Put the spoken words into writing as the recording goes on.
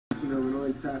traditional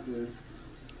Illinois tackler.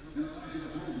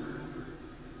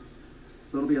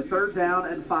 So it'll be a 3rd down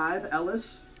and 5.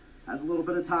 Ellis has a little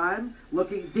bit of time,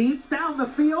 looking deep down the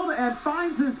field and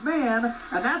finds his man,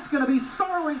 and that's going to be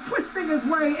Starling twisting his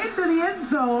way into the end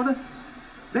zone.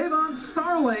 Devon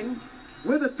Starling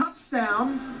with a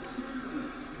touchdown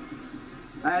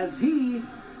as he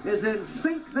is in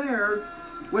sync there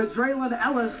with Draylen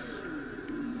Ellis.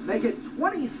 Make it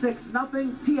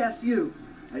 26-0 TSU.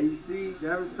 And you see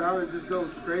Devon Starling just go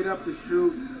straight up the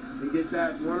shoot and get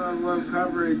that one-on-one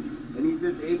coverage, and he's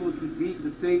just able to beat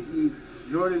the safety,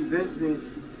 Jordan Vincent,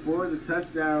 for the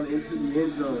touchdown into the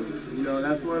end zone. You know,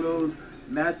 that's one of those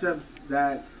matchups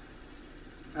that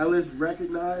Ellis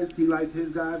recognized. He liked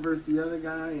his guy versus the other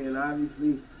guy, and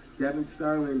obviously Devon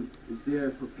Starling is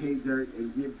there for pay dirt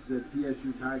and gives the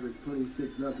TSU Tigers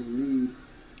 26-0 lead,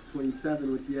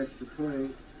 27 with the extra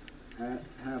point at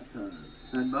halftime.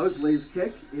 And Mosley's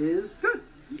kick is good.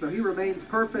 So he remains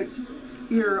perfect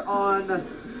here on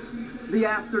the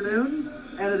afternoon,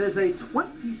 and it is a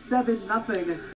 27-0